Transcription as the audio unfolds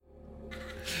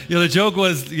The joke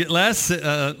was last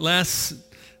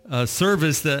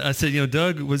service that I said,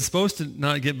 Doug was supposed to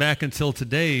not get back until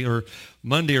today or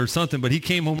Monday or something, but he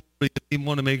came home. He didn't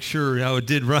want to make sure how it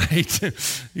did right.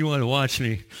 He wanted to watch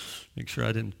me, make sure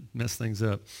I didn't mess things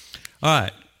up. All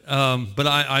right, but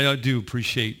I do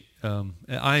appreciate.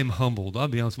 I am humbled. I'll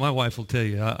be honest. My wife will tell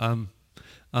you I'm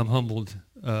humbled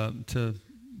to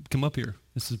come up here.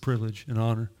 This is a privilege and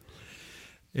honor,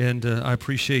 and I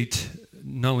appreciate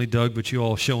not only Doug but you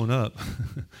all showing up.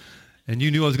 And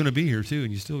you knew I was going to be here too,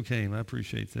 and you still came. I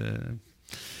appreciate that.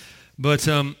 But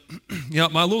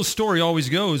my little story always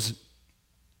goes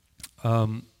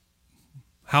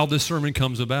how this sermon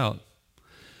comes about.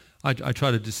 I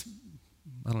try to just,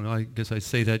 I don't know, I guess I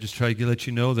say that, just try to let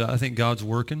you know that I think God's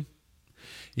working,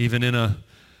 even in a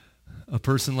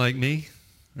person like me,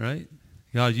 right?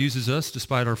 God uses us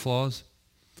despite our flaws.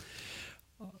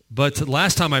 But the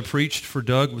last time I preached for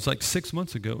Doug was like 6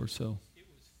 months ago or so. It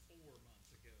was 4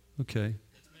 months ago. Okay.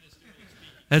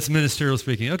 That's ministerial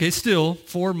speaking. Okay, still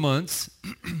 4 months.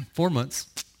 4 months.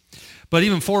 But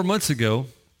even 4 months ago,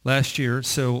 last year,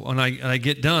 so when I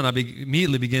get done, I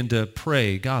immediately begin to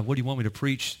pray, God, what do you want me to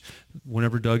preach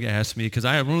whenever Doug asks me? Because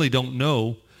I really don't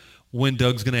know when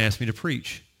Doug's going to ask me to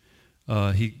preach.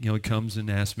 He comes and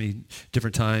asks me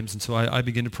different times, and so I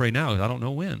begin to pray now. I don't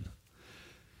know when.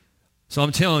 So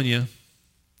I'm telling you,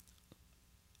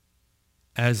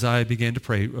 as I began to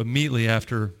pray, immediately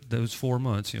after those 4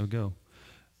 months, go,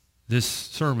 this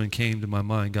sermon came to my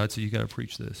mind. God said, you got to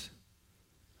preach this.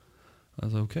 I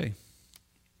was okay.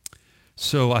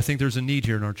 So I think there's a need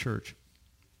here in our church.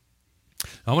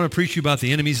 I want to preach to you about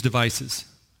the enemy's devices.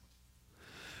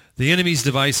 The enemy's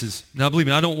devices. Now, believe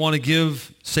me, I don't want to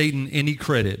give Satan any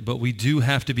credit, but we do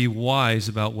have to be wise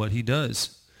about what he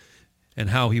does and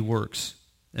how he works.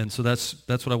 And so that's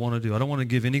what I want to do. I don't want to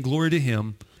give any glory to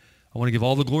him. I want to give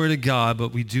all the glory to God,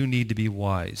 but we do need to be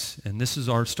wise. And this is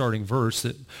our starting verse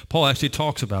that Paul actually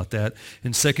talks about that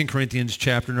in 2 Corinthians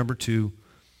chapter number 2,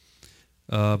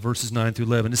 verses 9 through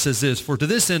 11. It says this, for to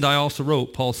this end I also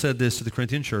wrote, Paul said this to the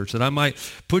Corinthian church, that I might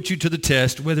put you to the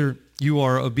test whether you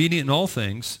are obedient in all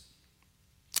things.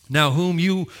 Now whom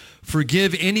you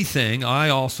forgive anything, I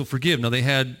also forgive. Now they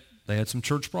had some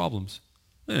church problems.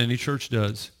 Any church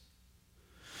does.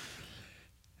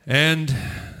 And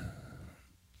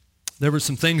there were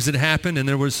some things that happened, and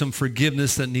there was some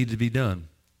forgiveness that needed to be done.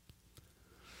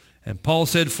 And Paul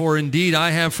said, for indeed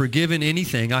I have forgiven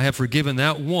anything. I have forgiven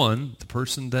that one, the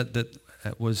person that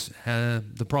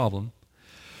had the problem.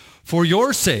 For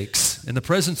your sakes, in the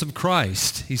presence of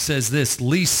Christ, he says this,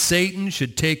 lest Satan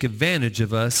should take advantage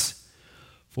of us,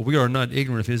 for we are not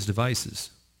ignorant of his devices.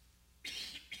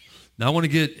 Now I want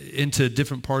to get into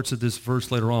different parts of this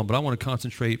verse later on, but I want to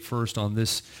concentrate first on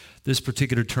this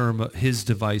particular term, his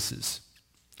devices.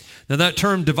 Now that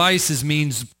term devices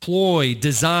means ploy,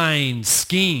 design,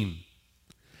 scheme.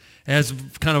 It has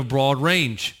kind of broad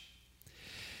range.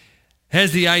 It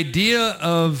has the idea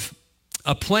of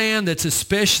a plan that's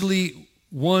especially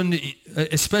one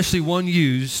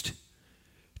used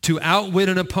to outwit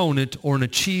an opponent or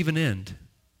achieve an end.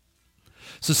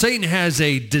 So Satan has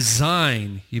a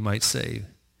design, you might say.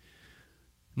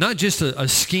 Not just a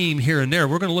scheme here and there.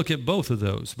 We're going to look at both of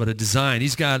those, but a design.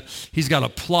 He's got a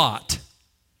plot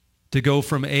to go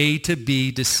from A to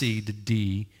B to C to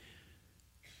D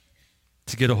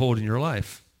to get a hold in your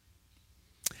life.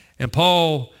 And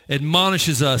Paul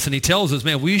admonishes us and he tells us,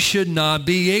 man, we should not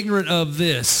be ignorant of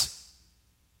this.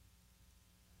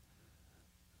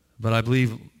 But I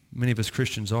believe many of us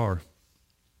Christians are,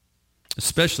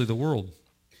 especially the world.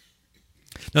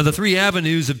 Now, the three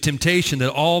avenues of temptation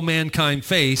that all mankind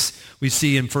face, we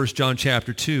see in 1 John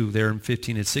chapter 2, there in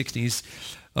 15 and 16.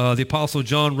 The Apostle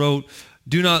John wrote,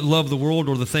 do not love the world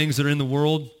or the things that are in the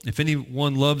world. If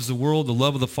anyone loves the world, the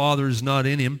love of the Father is not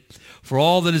in him. For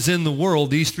all that is in the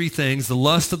world, these three things, the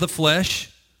lust of the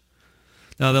flesh.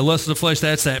 Now, the lust of the flesh,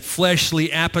 that's that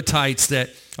fleshly appetites that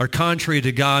are contrary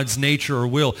to God's nature or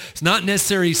will. It's not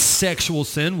necessarily sexual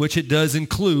sin, which it does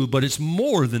include, but it's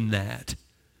more than that.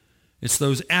 It's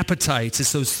those appetites.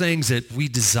 It's those things that we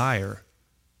desire.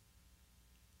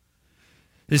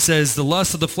 It says the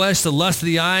lust of the flesh, the lust of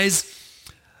the eyes.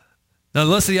 Now, the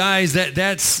lust of the eyes,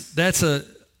 that's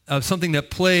something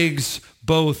that plagues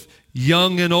both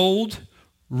young and old,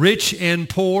 rich and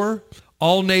poor,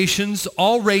 all nations,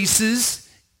 all races,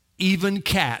 even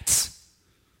cats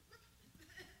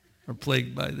are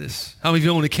plagued by this. How many of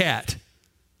you own a cat?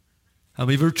 How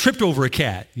many of you ever tripped over a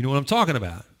cat? You know what I'm talking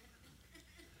about.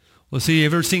 Well, see, if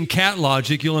you've ever seen Cat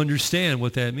Logic, you'll understand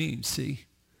what that means, see?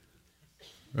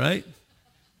 Right?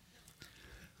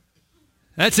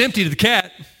 That's empty to the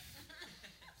cat.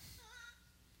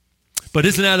 But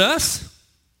isn't that us?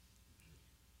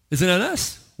 Isn't that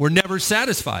us? We're never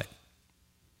satisfied.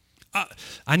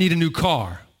 I need a new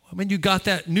car. I mean, you got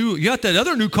that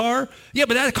other new car. Yeah,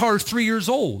 but that car is 3 years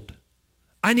old.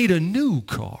 I need a new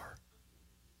car.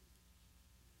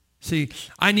 See,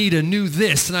 I need a new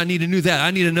this and I need a new that.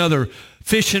 I need another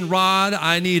fishing rod.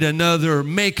 I need another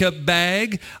makeup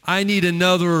bag. I need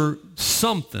another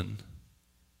something.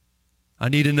 I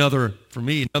need another, for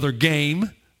me, another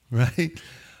game, right?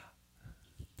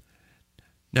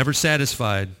 Never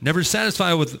satisfied. Never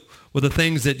satisfied with the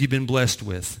things that you've been blessed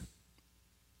with.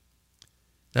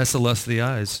 That's the lust of the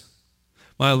eyes.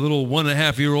 My little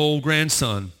 1.5-year-old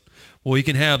grandson, well, he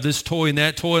can have this toy and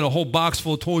that toy and a whole box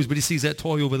full of toys, but he sees that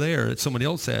toy over there that somebody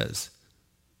else has.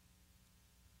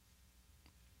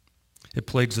 It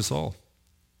plagues us all.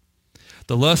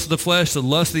 The lust of the flesh, the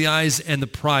lust of the eyes, and the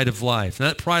pride of life. And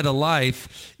that pride of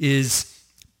life is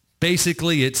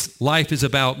basically, life is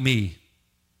about me.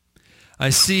 I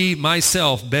see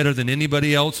myself better than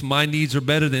anybody else. My needs are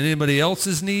better than anybody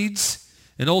else's needs.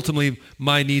 And ultimately,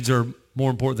 my needs are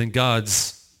more important than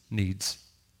God's needs.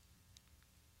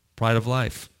 Pride of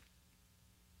life.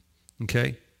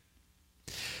 Okay?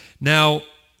 Now,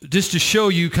 just to show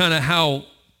you kind of how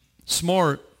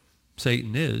smart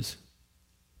Satan is,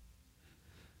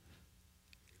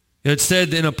 it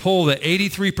said in a poll that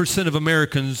 83% of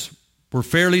Americans were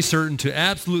fairly certain to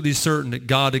absolutely certain that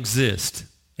God exists.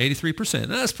 83%.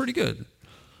 Now, that's pretty good.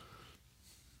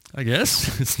 I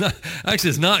guess.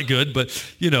 It's not good, but,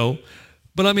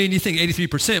 But I mean, you think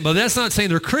 83%, but that's not saying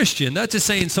they're Christian. That's just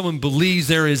saying someone believes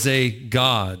there is a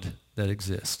God that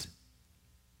exists.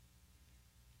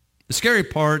 The scary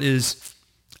part is,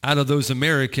 out of those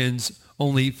Americans,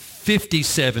 only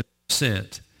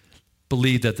 57%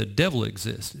 believe that the devil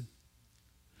existed.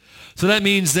 So that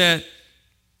means that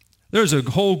there's a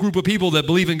whole group of people that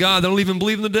believe in God that don't even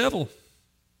believe in the devil.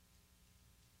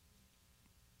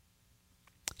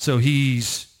 So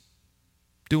he's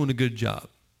doing a good job.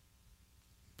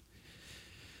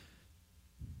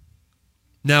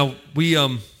 Now, we, a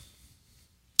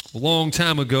long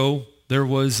time ago, there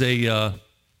was a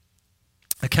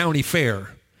county fair.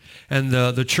 And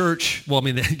the church, well, I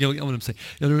mean, what I'm saying,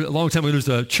 a long time ago, there was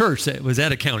a church that was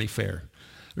at a county fair.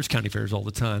 There's county fairs all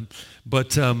the time.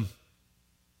 But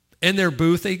in their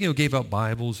booth, they gave out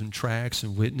Bibles and tracts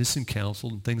and witness and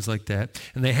counsel and things like that.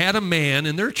 And they had a man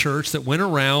in their church that went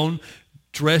around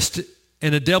dressed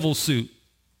in a devil suit.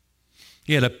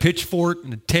 He had a pitchfork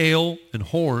and a tail and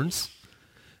horns.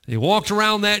 He walked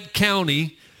around that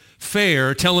county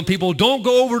fair telling people, don't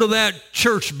go over to that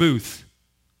church booth.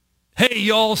 Hey,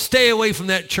 y'all, stay away from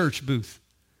that church booth.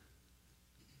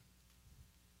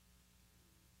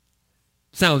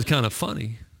 Sounds kind of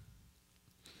funny,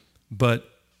 but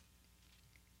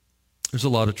there's a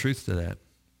lot of truth to that.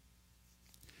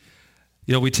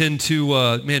 We tend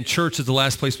to, church is the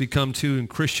last place we come to, and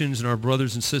Christians and our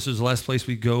brothers and sisters, the last place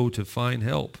we go to find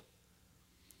help.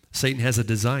 Satan has a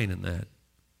design in that.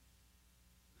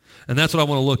 And that's what I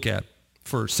want to look at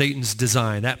for Satan's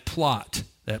design, that plot,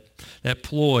 that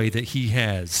ploy that he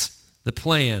has, the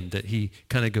plan that he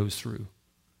kind of goes through.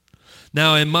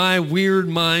 Now, in my weird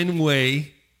mind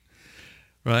way,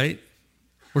 right,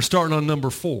 we're starting on number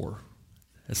 4.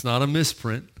 It's not a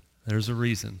misprint. There's a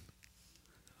reason.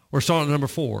 We're starting on number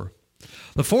 4.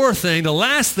 The fourth thing, the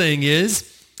last thing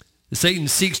is Satan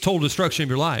seeks total destruction of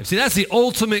your life. See, that's the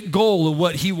ultimate goal of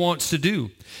what he wants to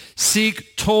do.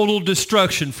 Seek total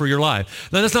destruction for your life.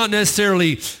 Now, that's not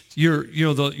necessarily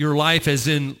your life as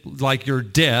in like your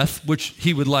death, which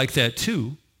he would like that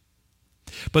too.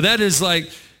 But that is like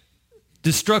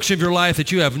destruction of your life,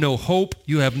 that you have no hope,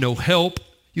 you have no help,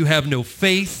 you have no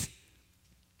faith,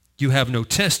 you have no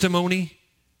testimony.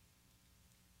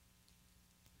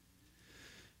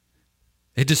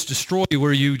 It just destroys you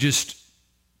where you just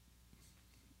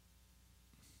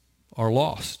are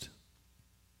lost.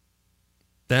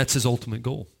 That's his ultimate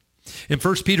goal. In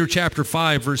 1 Peter chapter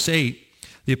 5, verse 8,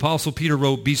 the Apostle Peter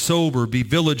wrote, "Be sober, be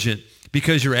vigilant,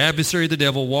 because your adversary the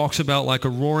devil walks about like a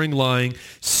roaring lion,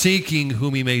 seeking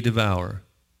whom he may devour."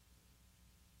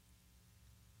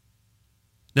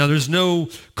 Now, there's no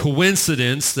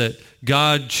coincidence that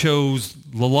God chose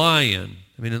the lion.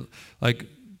 I mean, like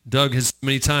Doug has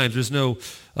many times, there's no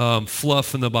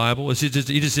fluff in the Bible. He just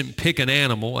didn't pick an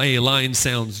animal. Hey, a lion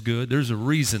sounds good. There's a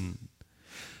reason.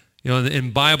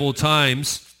 In Bible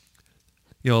times,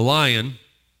 a lion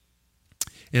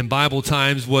in Bible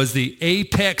times was the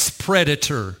apex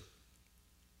predator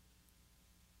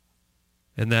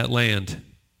in that land.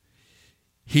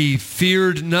 He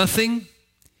feared nothing.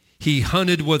 He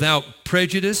hunted without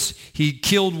prejudice. He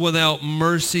killed without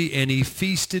mercy, and he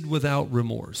feasted without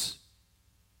remorse.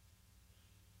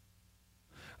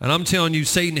 And I'm telling you,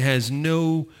 Satan has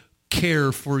no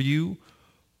care for you,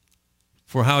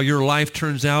 for how your life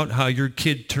turns out, how your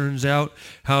kid turns out,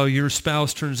 how your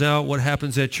spouse turns out, what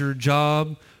happens at your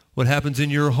job, what happens in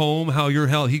your home, how your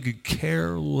health. He could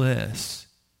care less.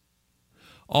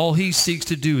 All he seeks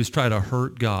to do is try to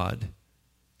hurt God.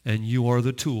 And you are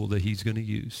the tool that he's going to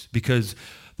use. Because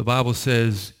the Bible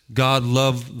says God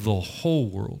loved the whole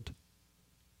world,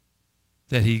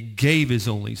 that he gave his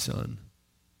only son.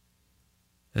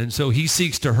 And so he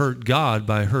seeks to hurt God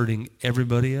by hurting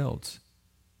everybody else.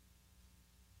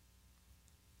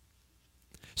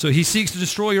 So he seeks to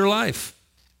destroy your life.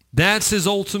 That's his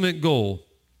ultimate goal.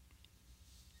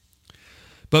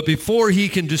 But before he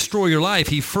can destroy your life,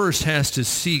 he first has to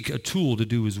seek a tool to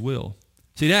do his will.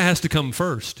 See, that has to come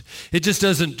first. It just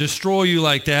doesn't destroy you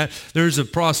like that. There's a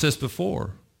process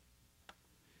before.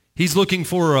 He's looking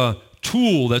for a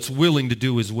tool that's willing to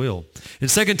do his will. In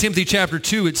 2 Timothy chapter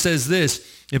 2, it says this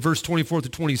in verse 24 to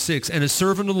 26, "And a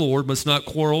servant of the Lord must not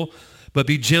quarrel, but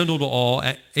be gentle to all,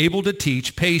 able to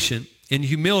teach, patient, in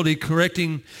humility,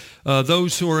 correcting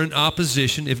those who are in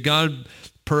opposition, if God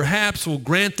perhaps will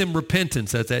grant them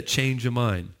repentance at that change of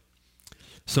mind."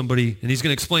 Somebody, and he's going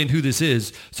to explain who this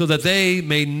is, so that they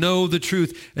may know the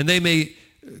truth and they may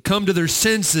come to their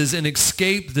senses and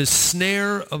escape the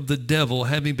snare of the devil,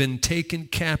 having been taken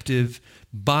captive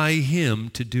by him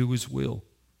to do his will.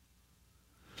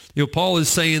 You know, Paul is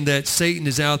saying that Satan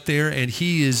is out there, and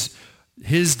his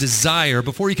desire,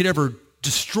 before he could ever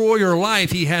destroy your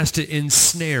life, he has to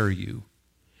ensnare you.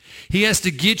 He has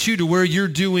to get you to where you're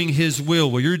doing his will,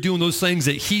 where you're doing those things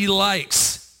that he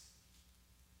likes.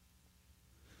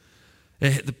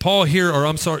 Paul here,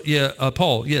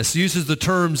 Paul, yes, uses the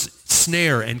terms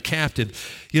snare and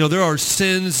captive. You know, there are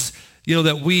sins,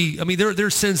 that there are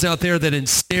sins out there that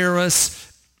ensnare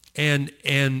us and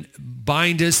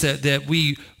bind us, that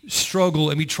we struggle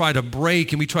and we try to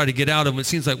break and we try to get out of them. It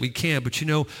seems like we can't, but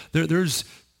there's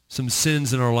some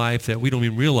sins in our life that we don't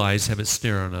even realize have a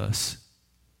snare on us.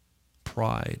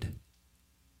 Pride.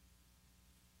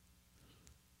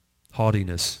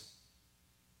 Haughtiness.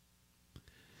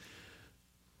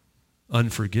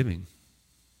 Unforgiving,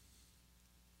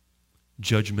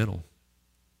 judgmental.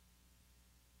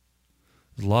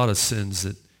 There's a lot of sins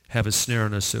that have a snare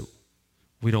on us that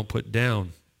we don't put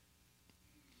down.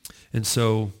 And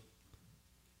so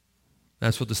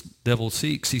that's what the devil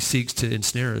seeks. He seeks to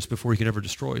ensnare us before he can ever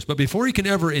destroy us. But before he can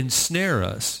ever ensnare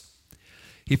us,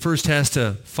 he first has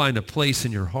to find a place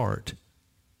in your heart.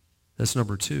 That's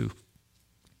number 2.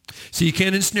 So he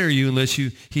can't ensnare you unless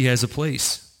he has a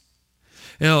place.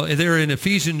 Now, there in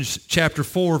Ephesians chapter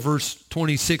 4, verse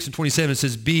 26 and 27, it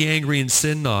says, "Be angry and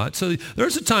sin not." So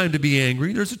there's a time to be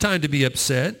angry. There's a time to be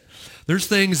upset. There's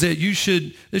things that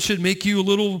should make you a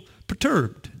little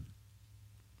perturbed.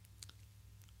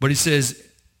 But he says,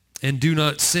 "And do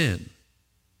not sin.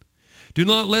 Do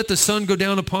not let the sun go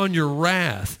down upon your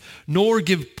wrath, nor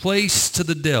give place to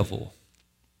the devil."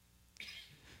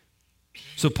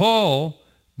 So Paul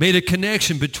made a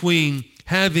connection between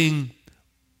having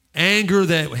anger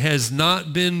that has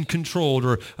not been controlled,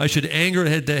 or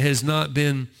anger that has not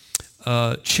been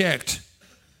checked,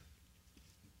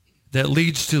 that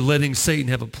leads to letting Satan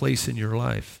have a place in your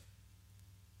life.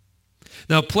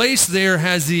 Now, place there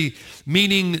has the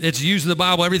meaning that's used in the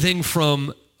Bible, everything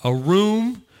from a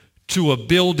room to a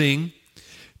building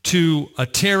to a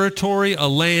territory, a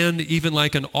land, even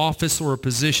like an office or a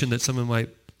position that someone might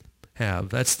have.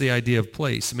 That's the idea of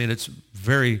place. I mean, it's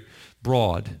very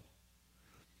broad.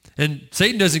 And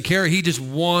Satan doesn't care. He just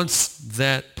wants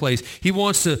that place. He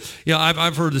wants to,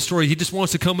 I've heard the story. He just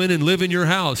wants to come in and live in your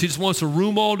house. He just wants a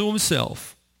room all to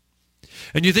himself.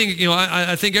 And you think,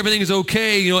 I think everything is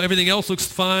okay. Everything else looks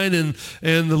fine, and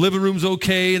the living room's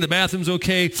okay, and the bathroom's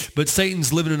okay. But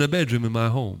Satan's living in a bedroom in my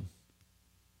home.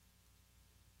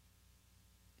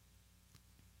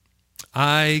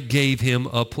 I gave him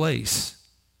a place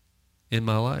in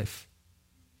my life.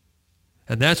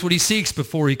 And that's what he seeks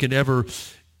before he can ever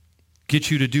get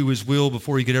you to do his will,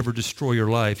 before he could ever destroy your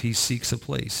life. He seeks a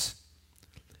place.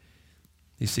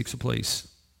 He seeks a place.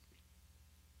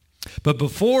 But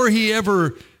before he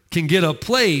ever can get a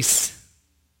place,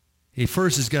 he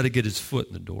first has got to get his foot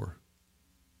in the door.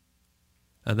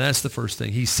 And that's the first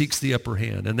thing. He seeks the upper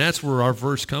hand. And that's where our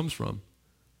verse comes from.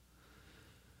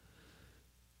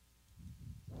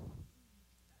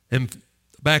 And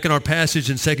back in our passage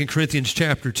in 2 Corinthians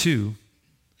chapter 2,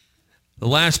 the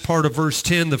last part of verse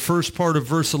 10, the first part of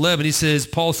verse 11,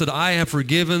 Paul said, "I have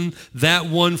forgiven that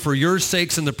one for your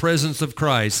sakes in the presence of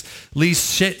Christ, lest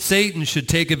Satan should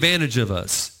take advantage of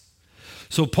us."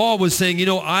 So Paul was saying,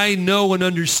 I know and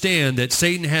understand that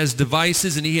Satan has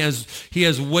devices and he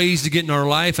has ways to get in our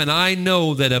life. And I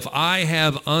know that if I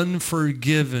have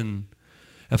unforgiven,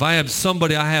 if I have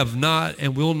somebody I have not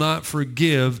and will not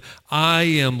forgive, I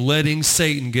am letting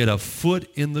Satan get a foot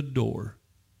in the door.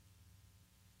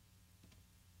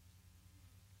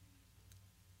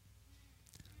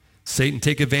 Satan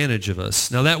take advantage of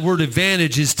us. Now that word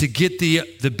advantage is to get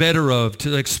the better of,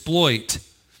 to exploit.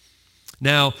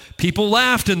 Now, people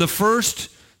laughed in the first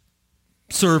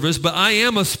service, but I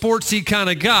am a sportsy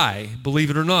kind of guy, believe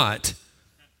it or not.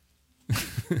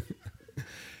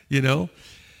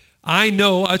 I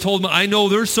know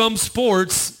there's some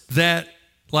sports that,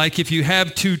 like if you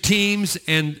have two teams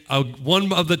and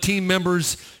one of the team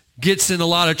members gets in a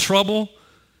lot of trouble,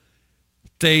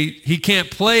 he can't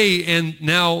play, and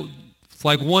now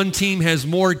like one team has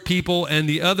more people and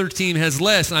the other team has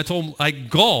less. And I told him, like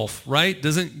golf, right?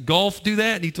 Doesn't golf do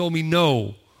that? And he told me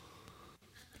no.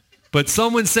 But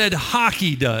someone said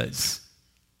hockey does.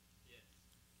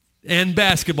 And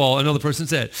basketball, another person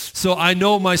said. So I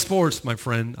know my sports, my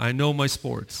friend. I know my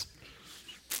sports.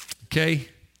 Okay?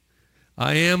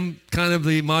 I am kind of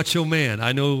the macho man.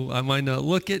 I know I might not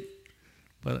look it,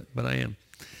 but I am.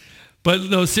 But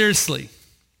no, seriously.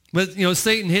 But,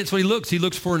 Satan hits what he looks. He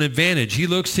looks for an advantage. He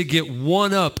looks to get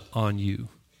one up on you.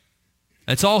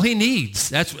 That's all he needs.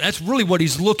 That's really what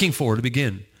he's looking for to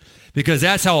begin. Because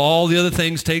that's how all the other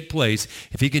things take place.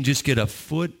 If he can just get a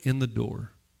foot in the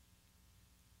door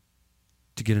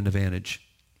to get an advantage.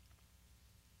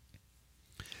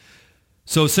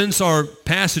 So since our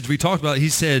passage we talked about, he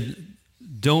said,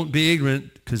 don't be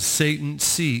ignorant because Satan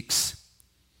seeks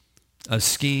a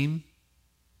scheme,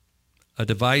 a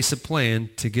device, a plan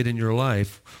to get in your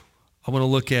life. I want to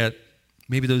look at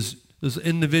maybe those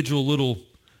individual little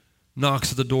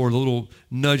knocks at the door, the little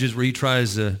nudges where he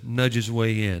tries to nudge his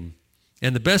way in.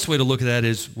 And the best way to look at that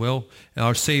is,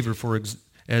 our Savior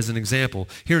as an example.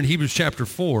 Here in Hebrews chapter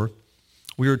 4,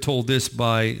 we are told this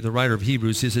by the writer of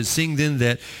Hebrews. He says, seeing then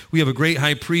that we have a great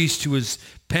high priest who has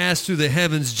passed through the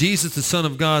heavens, Jesus the Son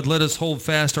of God, let us hold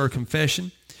fast our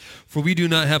confession. For we do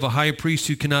not have a high priest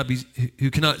who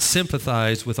cannot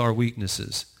sympathize with our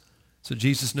weaknesses. So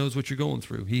Jesus knows what you're going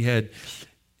through. He had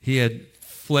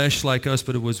flesh like us,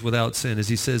 but it was without sin. As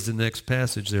he says in the next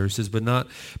passage there, he says,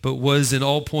 but was in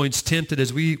all points tempted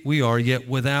as we are, yet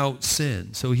without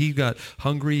sin. So he got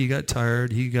hungry, he got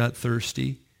tired, he got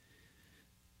thirsty.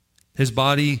 His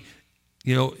body,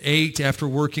 ached after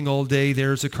working all day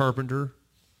there as a carpenter.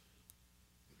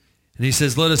 And he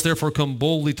says, let us therefore come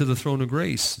boldly to the throne of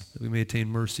grace, that we may attain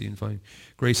mercy and find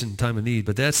grace in time of need.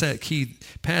 But that's that key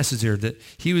passage there, that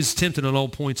he was tempted on all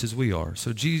points as we are.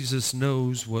 So Jesus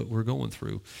knows what we're going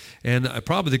through. And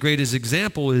probably the greatest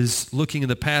example is looking in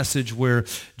the passage where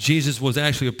Jesus was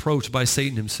actually approached by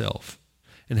Satan himself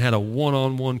and had a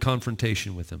one-on-one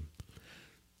confrontation with him.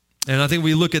 And I think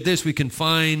we look at this, we can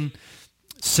find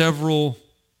several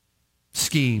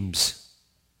schemes.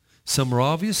 Some are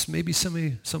obvious, maybe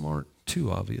some aren't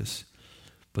too obvious,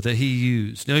 but that he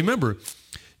used. Now remember,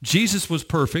 Jesus was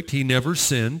perfect. He never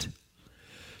sinned.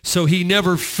 So he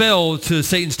never fell to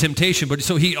Satan's temptation, but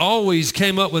so he always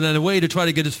came up with a way to try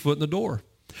to get his foot in the door.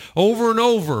 Over and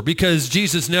over, because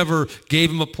Jesus never gave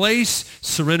him a place,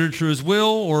 surrendered to his will,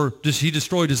 or he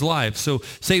destroyed his life. So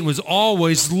Satan was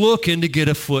always looking to get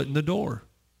a foot in the door.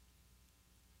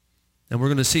 And we're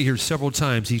going to see here several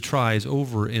times he tries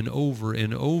over and over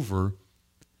and over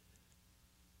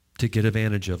to get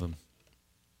advantage of him.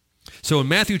 So in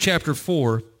Matthew chapter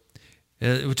 4,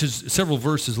 which is several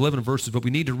verses, 11 verses, but we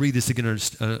need to read this to get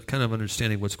kind of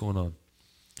understanding what's going on.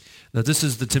 Now this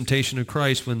is the temptation of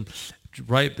Christ when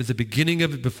right at the beginning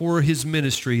of it, before his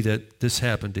ministry, that this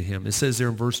happened to him. It says there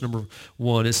in verse number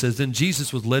 1, it says, then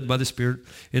Jesus was led by the Spirit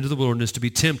into the wilderness to be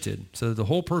tempted. So the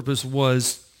whole purpose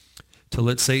was to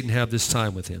let Satan have this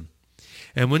time with him.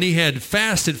 And when he had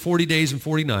fasted 40 days and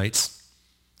 40 nights,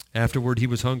 afterward he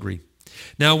was hungry.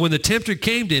 Now when the tempter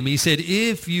came to him, he said,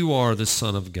 if you are the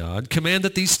Son of God, command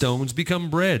that these stones become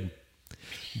bread.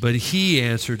 But he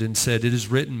answered and said, it is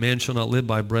written, man shall not live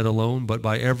by bread alone, but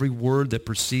by every word that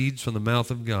proceeds from the mouth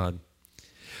of God.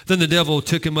 Then the devil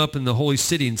took him up in the holy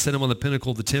city and set him on the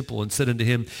pinnacle of the temple and said unto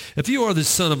him, if you are the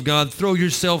Son of God, throw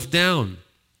yourself down.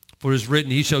 For it is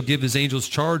written, he shall give his angels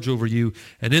charge over you,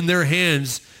 and in their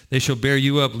hands they shall bear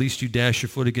you up, lest you dash your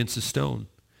foot against a stone.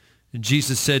 And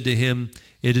Jesus said to him,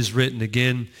 it is written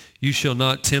again, you shall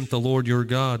not tempt the Lord your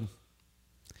God.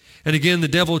 And again the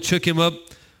devil took him up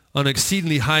on an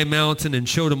exceedingly high mountain and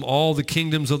showed him all the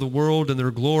kingdoms of the world and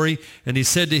their glory. And he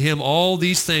said to him, all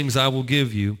these things I will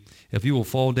give you, if you will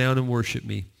fall down and worship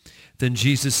me. Then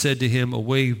Jesus said to him,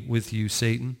 away with you,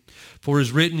 Satan. For it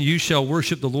is written, you shall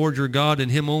worship the Lord your God,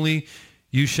 and him only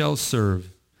you shall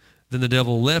serve. Then the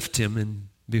devil left him, and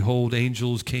behold,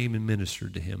 angels came and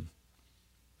ministered to him.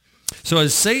 So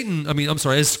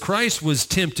as Christ was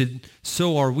tempted,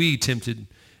 so are we tempted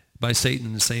by Satan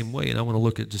in the same way. And I want to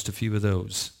look at just a few of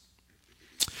those.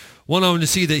 One, I want to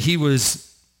see that he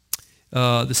was,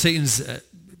 Satan's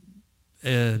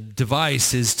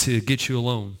device is to get you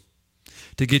alone.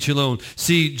 To get you alone.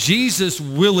 See, Jesus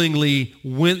willingly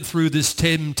went through this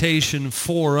temptation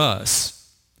for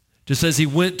us, just as he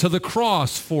went to the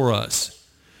cross for us.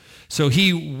 So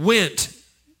he went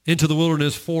into the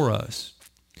wilderness for us.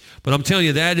 But I'm telling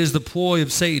you, that is the ploy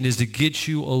of Satan, is to get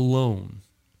you alone.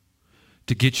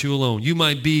 To get you alone. You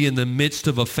might be in the midst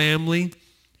of a family,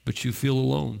 but you feel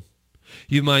alone.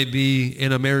 You might be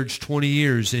in a marriage 20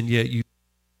 years, and yet you feel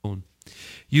alone.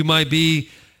 You might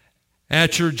be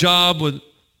at your job with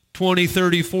 20,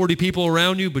 30, 40 people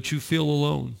around you, but you feel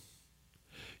alone.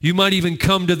 You might even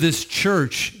come to this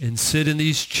church and sit in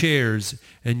these chairs,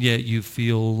 and yet you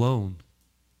feel alone.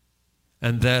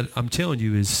 And that, I'm telling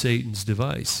you, is Satan's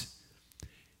device.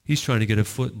 He's trying to get a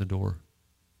foot in the door.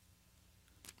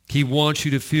 He wants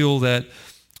you to feel that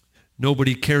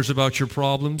nobody cares about your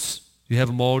problems. You have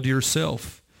them all to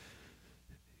yourself.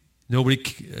 Nobody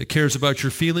cares about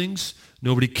your feelings.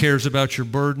 Nobody cares about your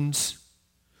burdens.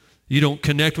 You don't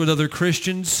connect with other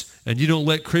Christians, and you don't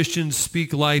let Christians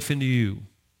speak life into you.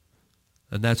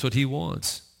 And that's what he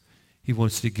wants. He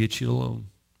wants to get you alone.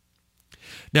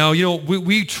 Now,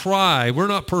 we try. We're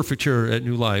not perfect here at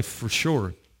New Life, for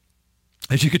sure.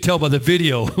 As you could tell by the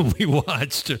video we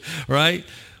watched, right?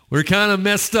 We're kind of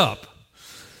messed up.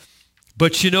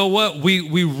 But you know what?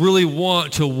 We really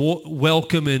want to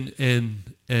welcome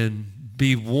and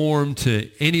be warm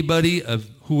to anybody, of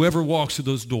whoever walks through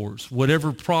those doors.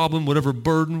 Whatever problem, whatever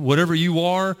burden, whatever you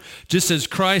are, just as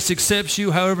Christ accepts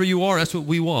you however you are, that's what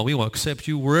we want. We want to accept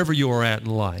you wherever you are at in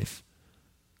life.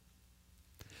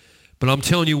 But I'm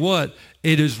telling you what,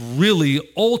 it is really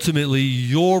ultimately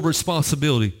your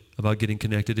responsibility about getting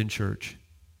connected in church.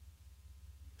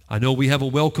 I know we have a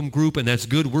welcome group, and that's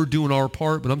good. We're doing our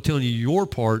part, but I'm telling you, your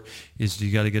part is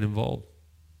you got to get involved.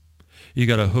 You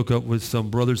got to hook up with some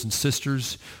brothers and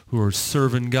sisters who are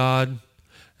serving God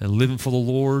and living for the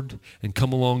Lord, and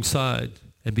come alongside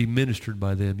and be ministered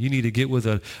by them. You need to get with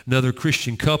another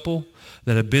Christian couple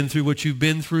that have been through what you've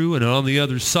been through and are on the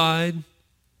other side,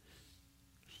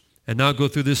 and not go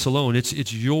through this alone.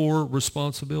 It's your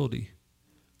responsibility.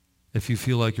 If you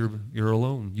feel like you're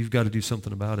alone, you've got to do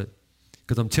something about it.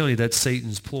 Because I'm telling you, that's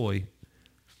Satan's ploy,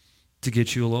 to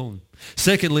get you alone.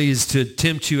 Secondly is to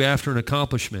tempt you after an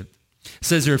accomplishment. It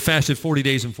says there, fasted 40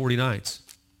 days and 40 nights.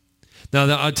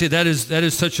 Now, I'd say that is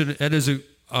that's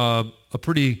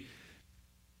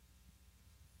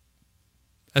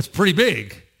pretty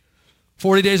big.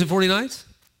 40 days and 40 nights?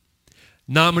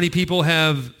 Not many people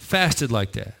have fasted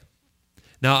like that.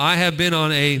 Now, I have been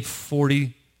on a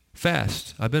 40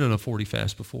 fast. I've been on a 40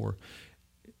 fast before.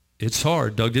 It's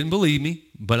hard. Doug didn't believe me,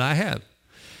 but I have.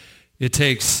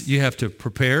 You have to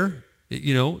prepare.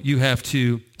 You have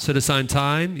to set aside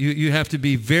time. You have to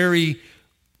be very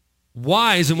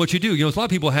wise in what you do. A lot of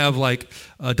people have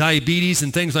diabetes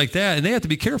and things like that, and they have to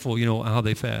be careful, how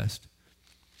they fast.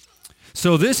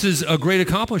 So this is a great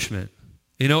accomplishment,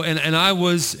 and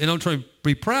I'm trying to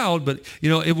be proud, but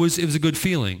it was a good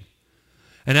feeling.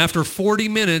 And after 40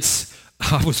 minutes,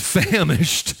 I was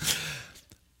famished.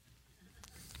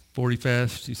 40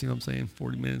 fast, you see what I'm saying?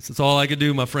 40 minutes. That's all I could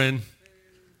do, my friend.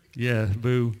 Yeah,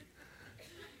 boo.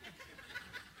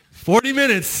 40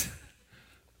 minutes.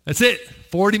 That's it.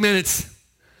 40 minutes.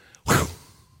 Whew.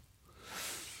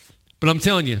 But I'm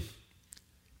telling you,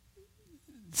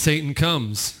 Satan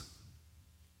comes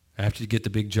after you get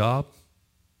the big job,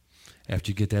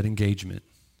 after you get that engagement,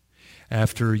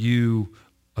 after you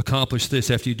accomplish this,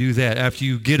 after you do that, after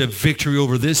you get a victory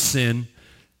over this sin.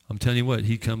 I'm telling you what,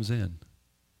 he comes in.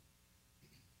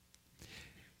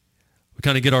 We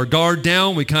kind of get our guard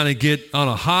down. We kind of get on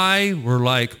a high. We're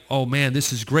like, oh man,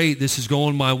 this is great. This is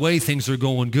going my way. Things are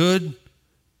going good.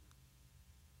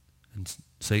 And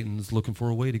Satan's looking for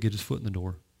a way to get his foot in the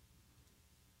door.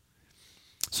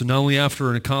 So not only after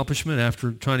an accomplishment,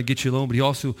 after trying to get you alone, but he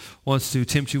also wants to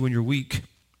tempt you when you're weak.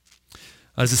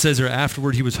 As it says there,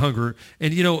 afterward he was hungry,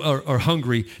 and or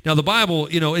hungry. Now the Bible,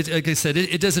 like I said,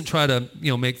 it doesn't try to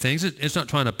make things. It's not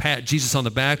trying to pat Jesus on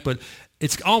the back, but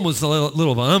it's almost a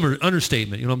little of an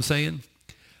understatement. You know what I'm saying?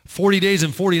 40 days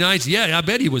and 40 nights. Yeah, I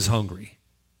bet he was hungry,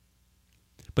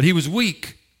 but he was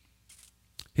weak.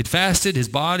 He'd fasted. His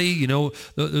body,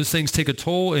 those things take a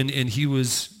toll, and he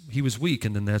was weak,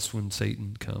 and then that's when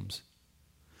Satan comes.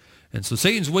 And so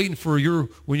Satan's waiting for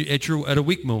at a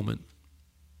weak moment.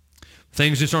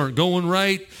 Things just aren't going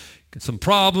right. Some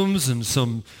problems and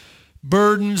some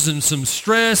burdens and some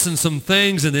stress and some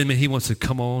things, and then he wants to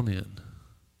come on in.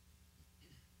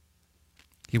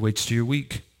 He waits till you're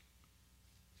weak.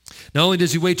 Not only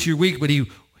does he wait till you're weak, but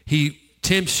he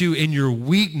tempts you in your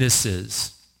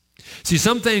weaknesses. See,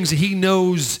 some things he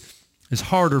knows is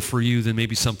harder for you than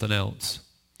maybe something else.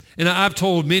 And I've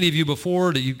told many of you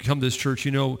before that you come to this church,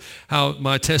 you know how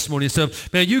my testimony and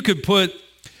stuff. Man, you could put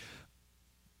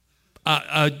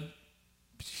a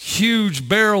huge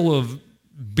barrel of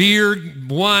beer,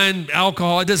 wine,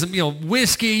 alcohol, it doesn't,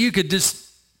 whiskey, you could just,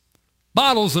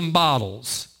 bottles and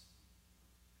bottles.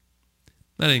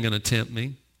 That ain't going to tempt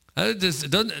me.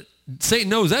 Satan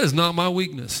knows that is not my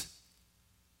weakness.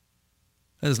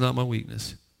 That is not my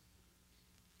weakness.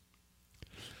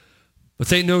 But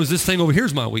Satan knows this thing over here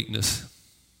is my weakness.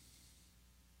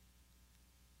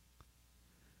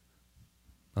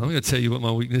 I'm going to tell you what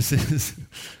my weakness is.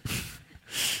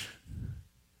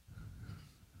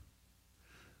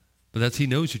 But he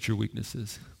knows what your weakness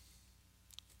is.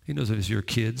 He knows if it's your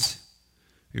kids,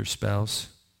 your spouse,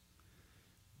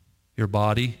 your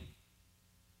body,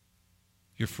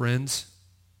 your friends,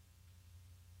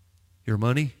 your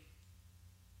money,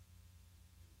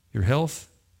 your health.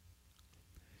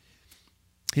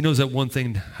 He knows that one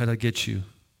thing, how to get you. And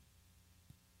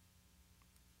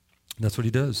that's what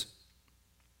he does.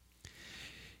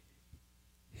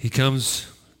 He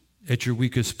comes at your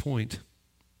weakest point.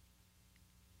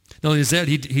 Not only is that,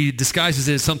 he disguises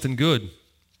it as something good. It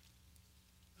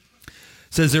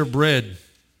says they're bread.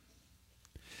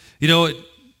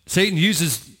 Satan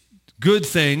uses good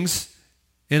things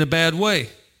in a bad way.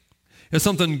 It's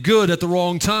something good at the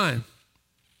wrong time.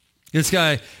 This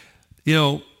guy,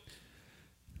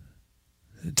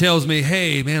 tells me,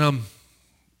 hey, man, I'm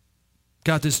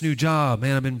got this new job.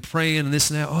 Man, I've been praying and this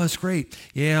and that. Oh, that's great.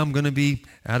 Yeah, I'm going to be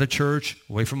out of church,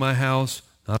 away from my house,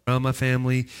 not around my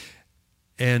family.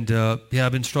 And, I've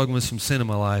been struggling with some sin in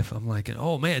my life. I'm like,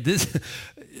 oh, man, is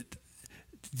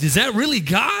that really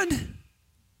God? Is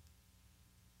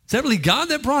that really God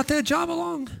that brought that job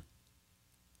along?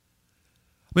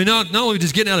 I mean, not only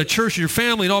just getting out of church and your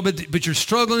family and all, but you're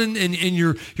struggling and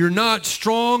you're not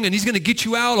strong, and he's going to get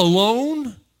you out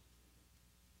alone?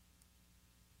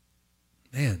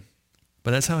 Man,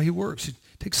 but that's how he works. He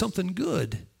takes something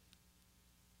good,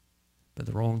 but at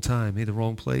the wrong time, the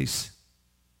wrong place.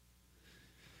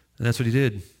 And that's what he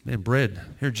did. Man, bread.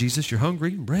 Here, Jesus, you're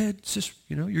hungry. Bread. It's just,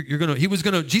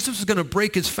 Jesus was gonna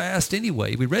break his fast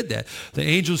anyway. We read that. The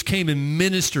angels came and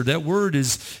ministered. That word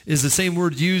is the same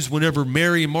word used whenever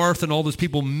Mary and Martha and all those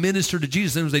people ministered to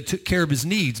Jesus. And they took care of his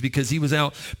needs because he was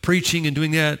out preaching and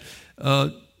doing that.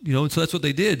 And so that's what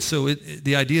they did. So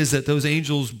the idea is that those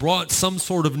angels brought some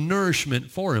sort of nourishment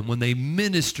for him when they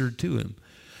ministered to him.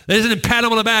 They didn't pat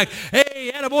him on the back.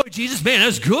 Hey, attaboy, Jesus, man,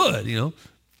 that's good,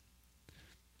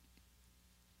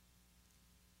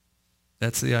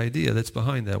 That's the idea that's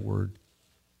behind that word.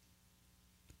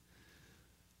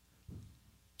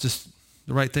 Just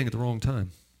the right thing at the wrong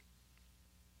time.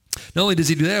 Not only does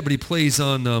he do that, but he plays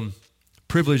on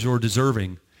privilege or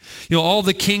deserving. All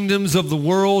the kingdoms of the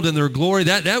world and their glory,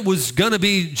 that was going to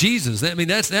be Jesus.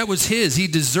 That was his. He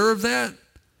deserved that.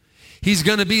 He's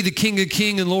going to be the King of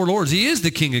Kings and Lord of Lords. He is the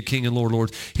King of Kings and Lord of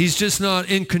Lords. He's just not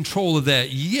in control of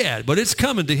that yet, but it's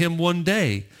coming to him one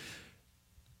day.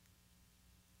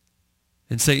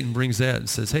 And Satan brings that and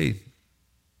says, hey,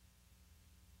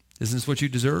 isn't this what you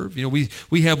deserve?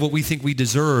 We have what we think we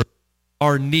deserve,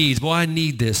 our needs. Well, I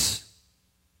need this.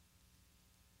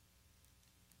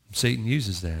 Satan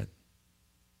uses that.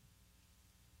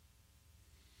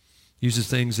 Uses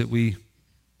things that we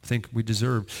think we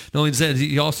deserve. Not only that,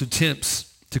 he also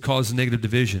tempts to cause negative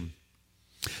division.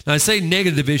 Now, I say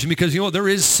negative division because, there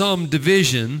is some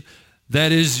division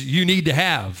that is you need to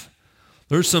have.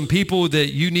 There's some people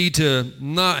that you need to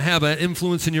not have an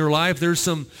influence in your life. There's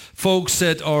some folks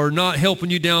that are not helping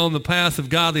you down the path of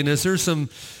godliness. There's some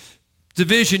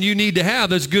division you need to have.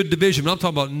 That's good division, but I'm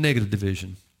talking about negative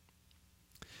division.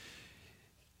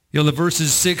 The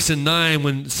verses 6 and 9,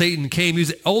 when Satan came, he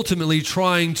was ultimately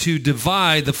trying to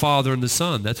divide the Father and the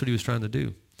Son. That's what he was trying to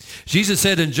do. Jesus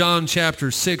said in John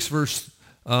chapter 6, verse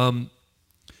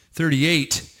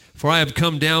 38, for I have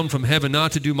come down from heaven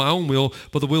not to do my own will,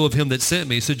 but the will of him that sent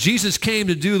me. So Jesus came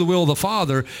to do the will of the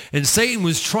Father, and Satan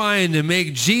was trying to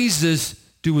make Jesus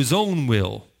do his own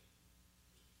will,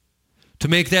 to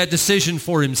make that decision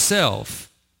for himself.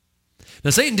 Now,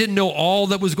 Satan didn't know all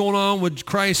that was going on with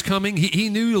Christ coming. He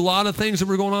knew a lot of things that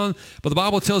were going on, but the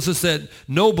Bible tells us that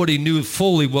nobody knew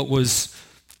fully what was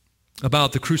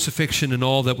about the crucifixion and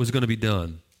all that was going to be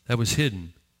done. That was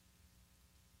hidden.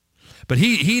 But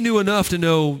he knew enough to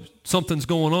know something's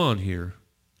going on here.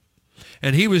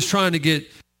 And he was trying to get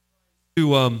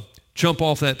to jump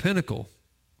off that pinnacle,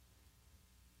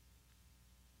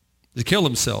 to kill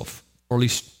himself, or at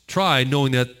least try,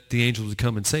 knowing that the angels would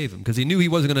come and save him, because he knew he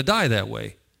wasn't going to die that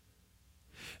way.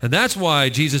 And that's why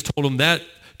Jesus told him that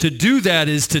to do that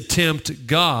is to tempt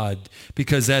God,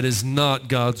 because that is not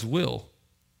God's will.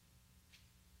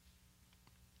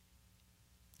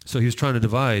 So he was trying to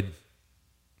divide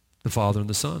the Father and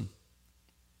the Son.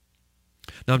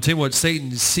 Now I'm telling you what,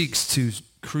 Satan seeks to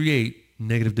create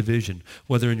negative division,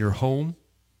 whether in your home,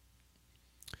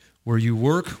 where you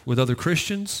work with other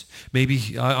Christians,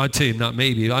 maybe, I'll tell you, not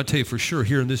maybe, I'll tell you for sure,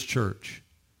 here in this church,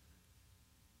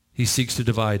 he seeks to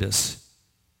divide us.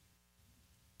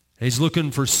 He's looking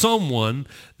for someone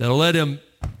that'll let him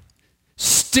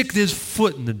stick his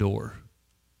foot in the door,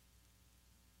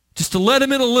 just to let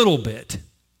him in a little bit,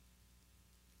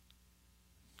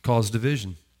 cause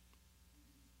division.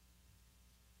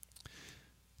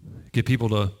 Get people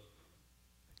to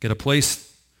get a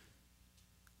place,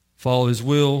 follow his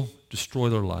will, destroy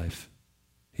their life.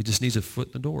 He just needs a foot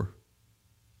in the door.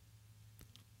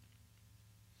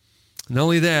 Not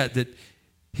only that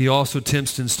he also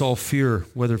attempts to install fear,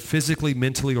 whether physically,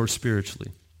 mentally, or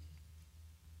spiritually.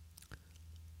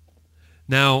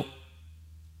 Now,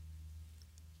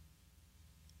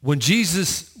 when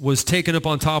Jesus was taken up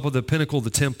on top of the pinnacle of the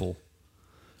temple,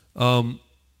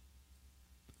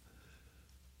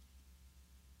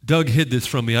 Doug hid this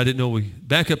from me. I didn't know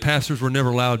backup pastors were never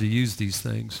allowed to use these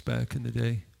things back in the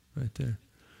day, right there.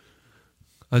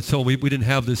 I was told we didn't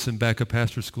have this in backup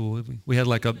pastor school. We had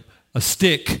like a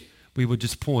stick. We would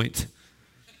just point.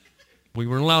 We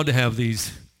weren't allowed to have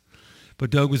these. But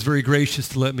Doug was very gracious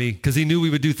to let me, because he knew we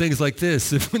would do things like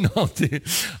this. If we not,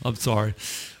 I'm sorry.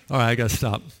 All right, I got to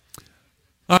stop.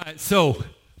 All right, so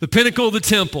the pinnacle of the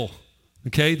temple,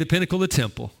 okay, the pinnacle of the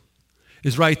temple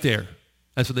is right there.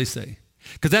 That's what they say.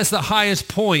 Because that's the highest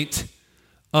point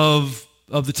of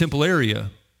the temple area.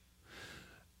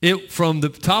 From the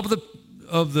top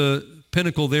of the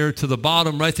pinnacle there to the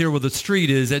bottom right there where the street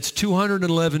is, that's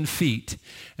 211 feet.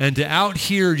 And to out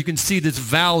here, you can see this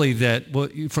valley that, well,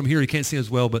 from here you can't see as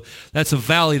well, but that's a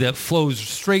valley that flows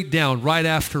straight down right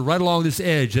along this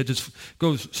edge that just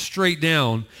goes straight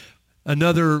down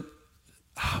another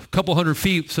couple hundred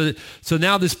feet. So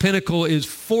now this pinnacle is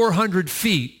 400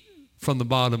 feet from the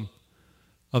bottom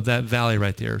of that valley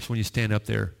right there. So when you stand up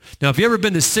there. Now, if you ever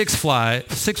been to Six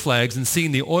Flags and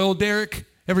seen the oil derrick,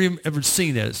 ever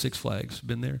seen that at Six Flags?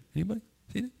 Been there? Anybody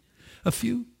seen it? A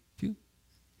few?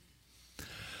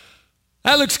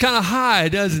 That looks kind of high,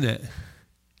 doesn't it?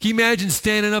 Can you imagine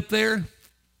standing up there?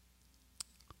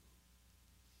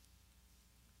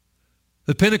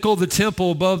 The pinnacle of the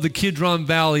temple above the Kidron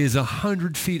Valley is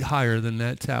 100 feet higher than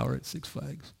that tower at Six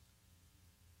Flags.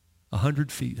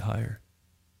 100 feet higher.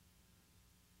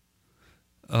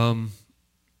 I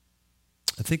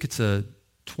think it's a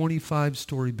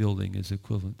 25-story building is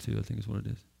equivalent to, I think is what it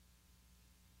is.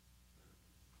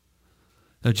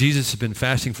 Now, Jesus has been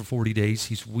fasting for 40 days.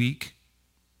 He's weak.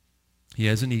 He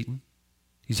hasn't eaten.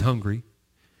 He's hungry.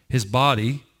 His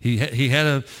body, he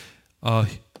had a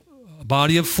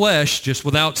body of flesh just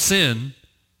without sin.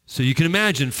 So you can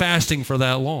imagine fasting for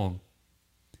that long.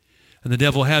 And the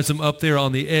devil has him up there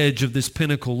on the edge of this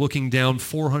pinnacle looking down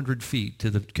 400 feet to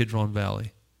the Kidron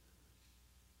Valley.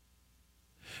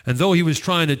 And though he was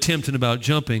trying to tempt him about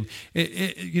jumping,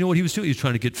 you know what he was doing? He was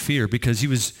trying to get fear because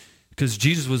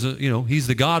Jesus was, he's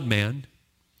the God-man.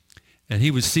 And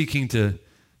he was seeking to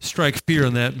strike fear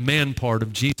on that man part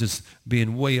of Jesus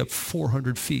being way up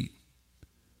 400 feet.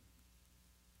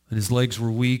 And his legs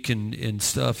were weak and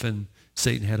stuff, and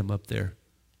Satan had him up there.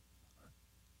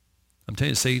 I'm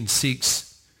telling you, Satan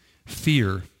seeks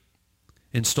fear,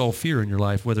 install fear in your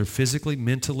life, whether physically,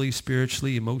 mentally,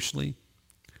 spiritually, emotionally.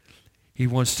 He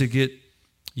wants to get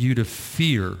you to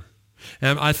fear.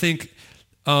 And I think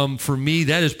for me,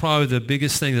 that is probably the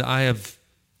biggest thing that I have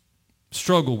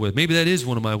struggled with. Maybe that is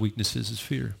one of my weaknesses, is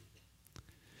fear.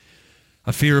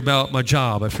 I fear about my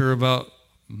job. I fear about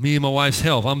me and my wife's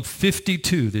health. I'm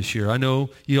 52 this year. I know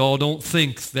you all don't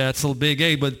think that's a big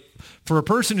age, but for a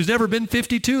person who's never been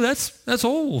 52, that's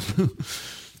old.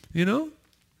 You know?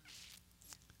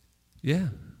 Yeah.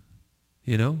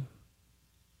 You know?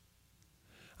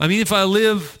 I mean, if I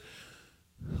live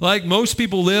like most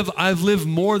people live, I've lived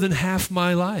more than half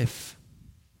my life.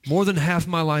 More than half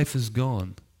my life is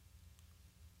gone.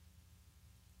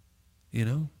 You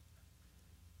know?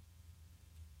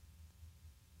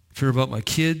 Fear about my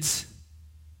kids.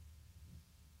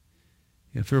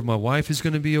 Fear of my wife is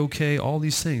going to be okay. All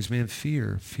these things, man,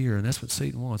 fear. And that's what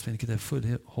Satan wants, man, to get that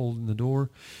foothold in the door.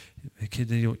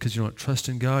 Because you don't trust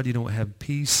in God. You don't have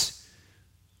peace.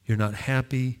 You're not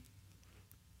happy.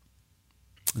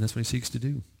 And that's what he seeks to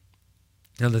do.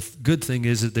 Now, the good thing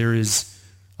is that there is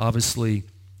obviously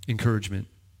encouragement.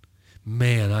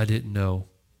 Man, I didn't know.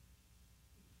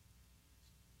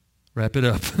 Wrap it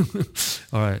up.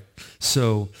 All right.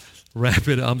 So, wrap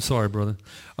it up. I'm sorry, brother.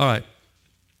 All right.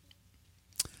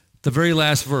 The very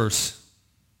last verse.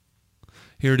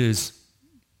 Here it is.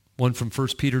 One from 1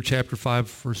 Peter chapter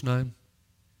 5, verse 9.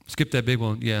 Skip that big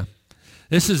one. Yeah.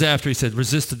 This is after he said,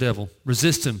 resist the devil.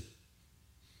 Resist him.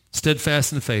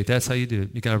 Steadfast in the faith. That's how you do it.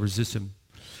 You got to resist him.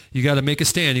 You got to make a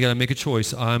stand. You got to make a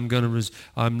choice. I'm not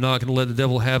going to let the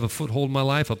devil have a foothold in my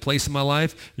life, a place in my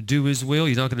life, do his will.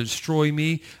 He's not going to destroy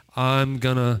me. I'm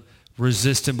going to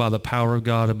resist him by the power of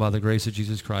God and by the grace of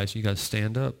Jesus Christ. You got to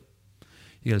stand up.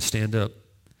 You got to stand up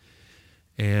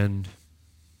and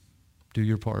do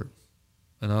your part.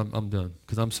 And I'm done,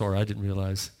 because I'm sorry, I didn't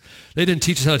realize. They didn't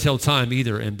teach us how to tell time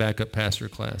either in backup pastor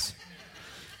class.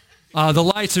 The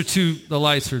lights are too,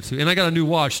 and I got a new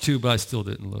watch too, but I still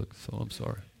didn't look, so I'm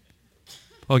sorry.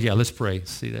 Oh yeah, let's pray.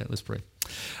 See that? Let's pray.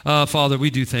 Father, we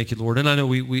do thank you, Lord, and I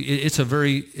know it's a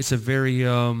very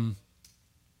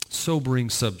sobering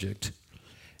subject,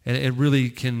 and it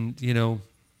really can,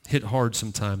 hit hard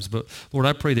sometimes. But Lord,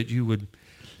 I pray that you would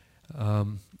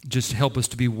just help us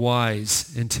to be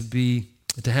wise and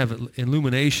to have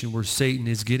illumination where Satan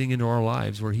is getting into our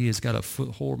lives, where he has got a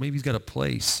foothold, maybe he's got a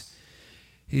place.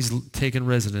 He's taken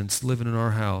residence, living in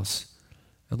our house.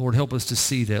 And Lord, help us to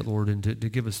see that, Lord, and to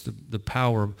give us the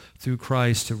power through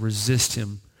Christ to resist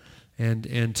him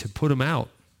and to put him out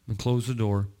and close the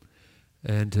door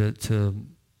and to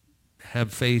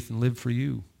have faith and live for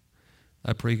you.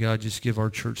 I pray, God, just give our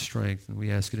church strength, and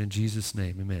we ask it in Jesus'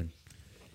 name. Amen.